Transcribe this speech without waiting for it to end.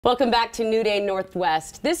Welcome back to New Day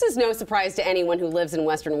Northwest. This is no surprise to anyone who lives in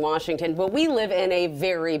Western Washington, but we live in a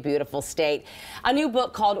very beautiful state. A new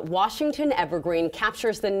book called Washington Evergreen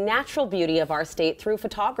captures the natural beauty of our state through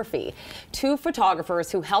photography. Two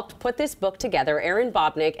photographers who helped put this book together, Erin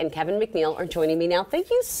Babnik and Kevin McNeal, are joining me now. Thank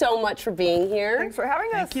you so much for being here. Thanks for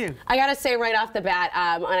having us. Thank you. I gotta say right off the bat,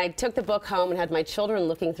 when I took the book home and had my children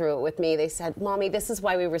looking through it with me, they said, "Mommy, this is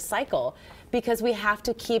why we recycle, because we have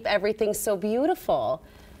to keep everything so beautiful."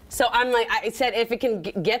 So I'm like, I said, if it can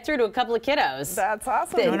get through to a couple of kiddos. That's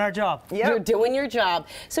awesome. Doing our job. Yep. You're doing your job.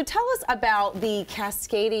 So tell us about the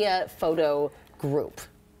Cascadia Photo Group.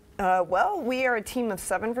 Well, we are a team of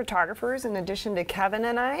 7 photographers in addition to Kevin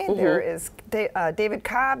and I. There is David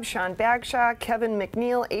Cobb, Sean Bagshaw, Kevin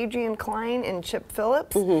McNeal, Adrian Klein, and Chip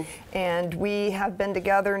Phillips. And we have been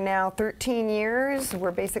together now 13 years.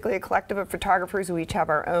 We're basically a collective of photographers who each have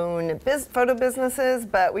our own photo businesses,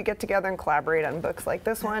 but we get together and collaborate on books like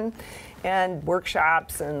this one and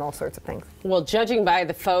workshops and all sorts of things. Well, judging by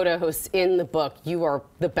the photos in the book, you are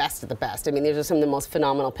the best of the best. I mean, these are some of the most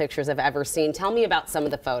phenomenal pictures I've ever seen. Tell me about some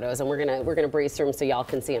of the photos, and we're gonna breeze through them so y'all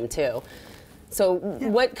can see them too. So,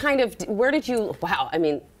 what kind of, where did you? Wow, I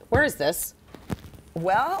mean, where is this?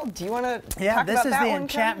 Well, do you want to talk about that one? Yeah, this is the Kevin?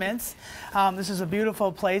 Enchantments. This is a beautiful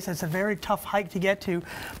place. It's a very tough hike to get to,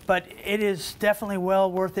 but it is definitely well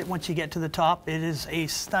worth it once you get to the top. It is a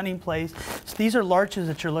stunning place. So these are larches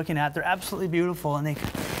that you're looking at. They're absolutely beautiful,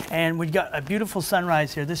 and we've got a beautiful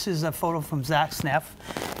sunrise here. This is a photo from Zach Sneff,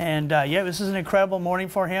 and yeah, this is an incredible morning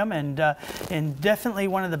for him, and definitely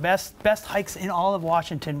one of the best hikes in all of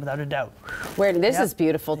Washington, without a doubt. Where this is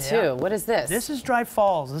beautiful too. Yeah. What is this? This is Dry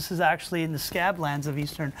Falls. This is actually in the Scablands of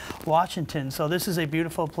eastern Washington. So this is a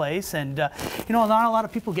beautiful place, and you know, not a lot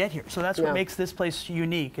of people get here. So that's what makes this place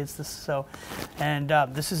unique. It's this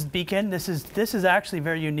this is Beacon. This is actually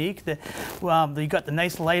very unique. You got the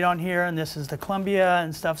nice light on here, and this is the Columbia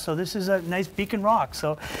and stuff. So this is a nice beacon rock.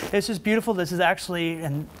 So this is beautiful. This is actually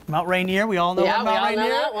in Mount Rainier. We all know Mount Rainier. Know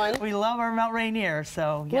that one. We love our Mount Rainier.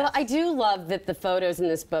 So yes. Well, I do love that the photos in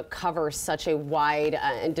this book cover such a wide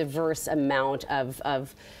and diverse amount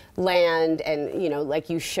of land, and you know, like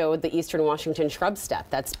you showed the Eastern Washington shrub steppe.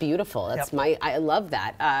 That's beautiful. That's I love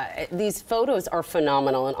that. These photos are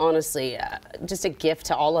phenomenal, and honestly, just a gift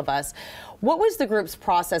to all of us. What was the group's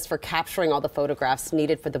process for capturing all the photographs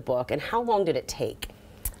needed for the book, and how long did it take?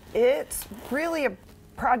 It's really a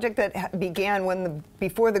project that began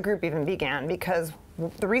before the group even began, because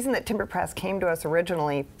the reason that Timber Press came to us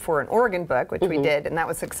originally for an Oregon book, which we did, and that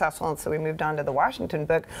was successful, and so we moved on to the Washington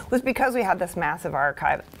book, was because we had this massive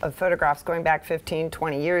archive of photographs going back 15,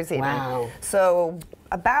 20 years even. Wow. So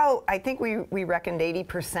I think we reckoned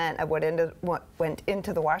 80% of what went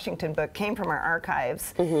into the Washington book came from our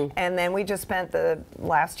archives. And then we just spent the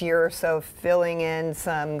last year or so filling in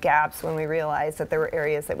some gaps when we realized that there were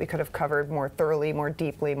areas that we could have covered more thoroughly, more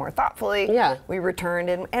deeply, more thoughtfully. Yeah. We returned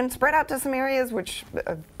and spread out to some areas which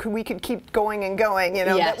we could keep going and going, you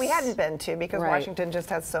know, that we hadn't been to, because Washington just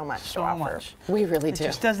has so much to offer. We really do. It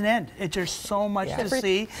just doesn't end. It's just so much to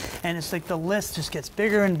see, and it's like the list just gets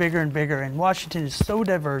bigger and bigger and bigger, and Washington is so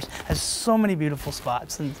diverse, has so many beautiful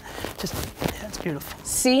spots, and just, yeah, it's beautiful.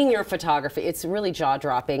 Seeing your photography, it's really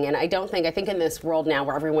jaw-dropping, and I think in this world now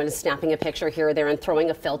where everyone is snapping a picture here or there and throwing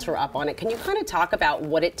a filter up on it, can you kind of talk about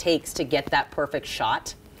what it takes to get that perfect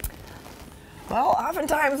shot? Well,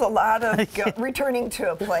 oftentimes a lot of returning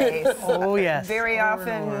to a place. Oh, yes. Very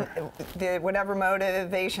often, whatever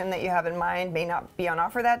motivation that you have in mind may not be on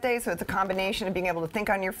offer that day, so it's a combination of being able to think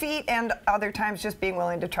on your feet and other times just being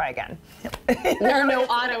willing to try again. There are no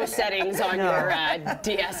auto settings on your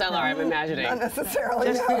DSLR, I'm imagining. Not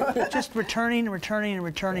necessarily, Just returning and returning and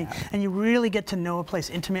returning, and you really get to know a place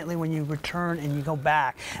intimately when you return and you go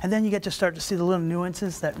back. And then you get to start to see the little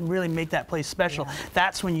nuances that really make that place special.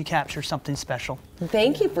 That's when you capture something special.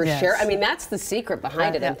 Thank you for sharing. I mean, that's the secret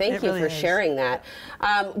behind it, and thank you for sharing that.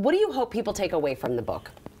 What do you hope people take away from the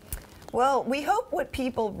book? Well, we hope what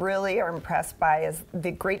people really are impressed by is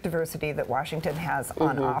the great diversity that Washington has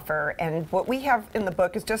on offer, and what we have in the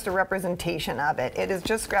book is just a representation of it. It is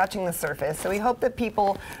just scratching the surface, so we hope that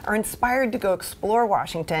people are inspired to go explore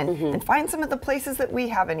Washington and find some of the places that we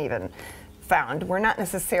haven't even found. We're not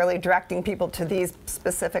necessarily directing people to these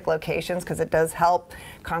specific locations, because it does help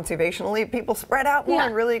conservationally people spread out more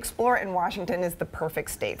and really explore, and Washington is the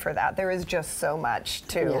perfect state for that. There is just so much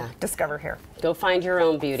to discover here. Go find your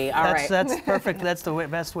own beauty. All right. That's perfect. That's the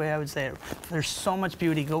best way I would say it. There's so much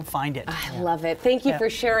beauty. Go find it. I love it. Thank you for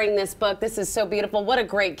sharing this book. This is so beautiful. What a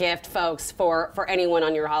great gift, folks, for anyone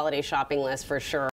on your holiday shopping list, for sure.